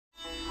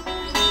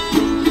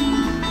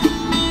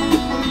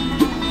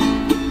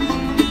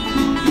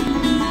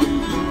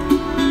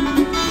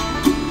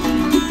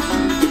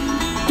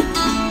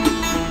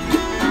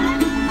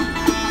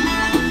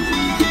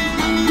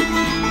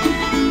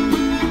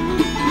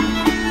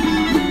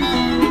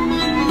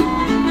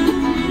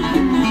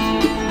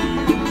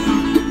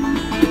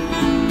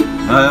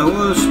I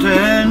was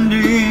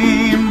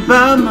standing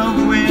by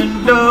my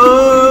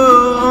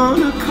window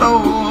on a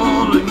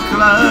cold and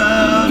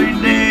cloudy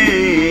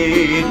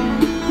day,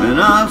 when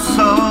I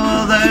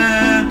saw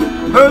that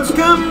herds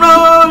come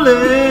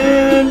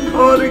rolling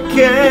for to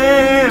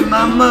carry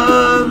my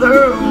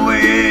mother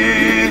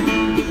away.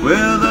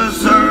 Will the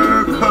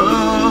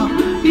circle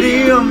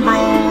be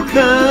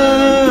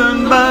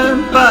unbroken by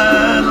and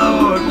by,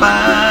 Lord,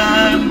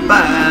 by and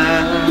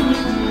by?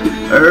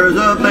 There's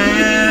a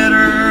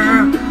better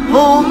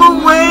home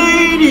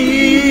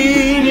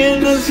awaiting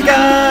in the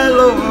sky,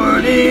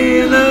 Lord,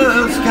 in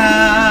the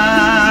sky.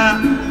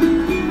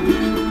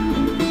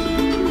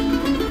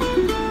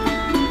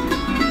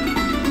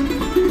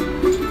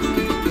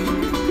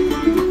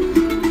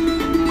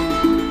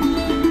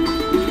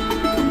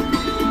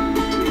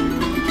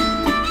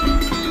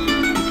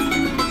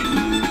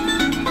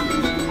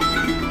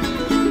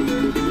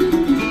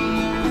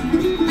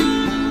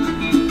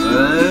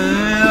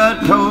 I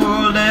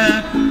told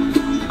that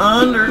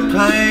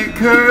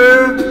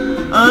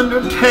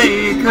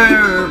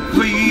Undertaker,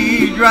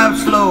 please drive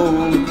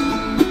slow,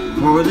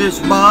 for this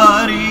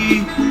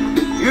body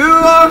you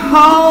are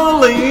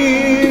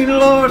hauling,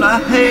 Lord, I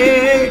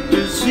hate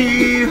to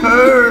see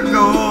her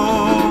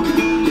go.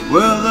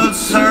 Will the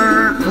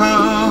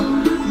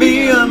circle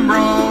be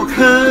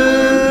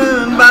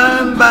unbroken by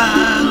and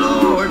by,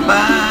 Lord,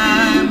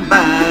 by and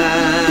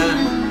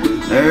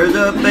by? There's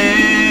a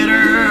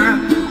better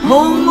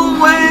home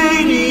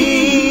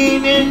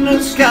awaiting in the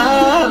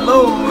sky,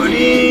 Lord,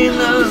 in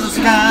the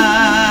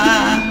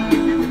sky.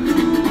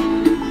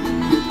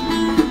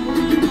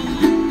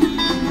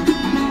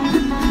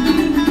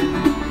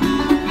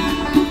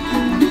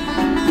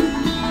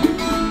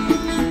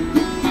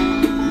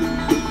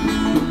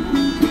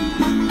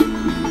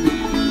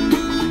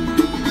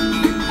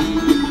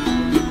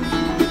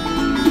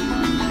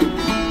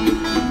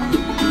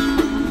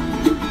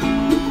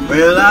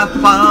 Well, I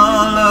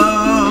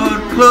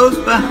followed close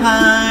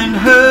behind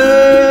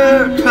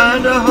her,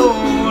 trying to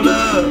hold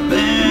up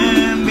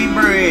and be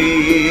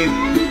brave,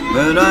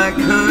 but I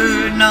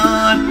could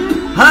not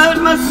hide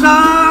my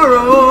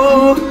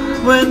sorrow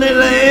when they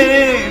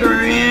laid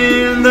her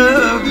in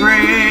the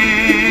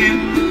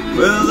grave.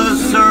 Will the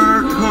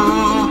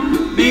circle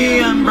be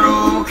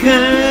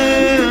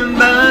unbroken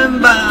by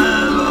and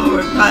by,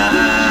 Lord,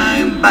 by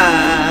and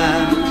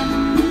by?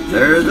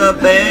 There's a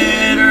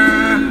better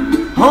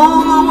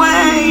home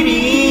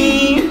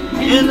awaiting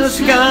in the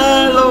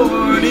sky,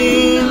 Lord,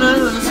 in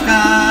the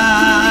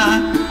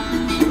sky.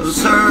 The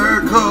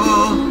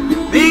circle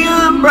be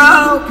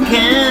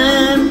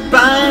unbroken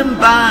by and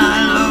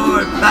by,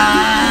 Lord,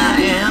 by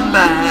and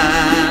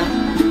by.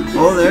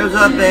 Oh, there's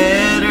a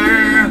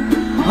better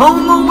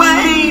home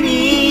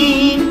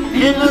awaiting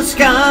in the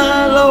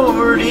sky,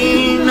 Lord,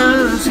 in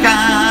the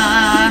sky.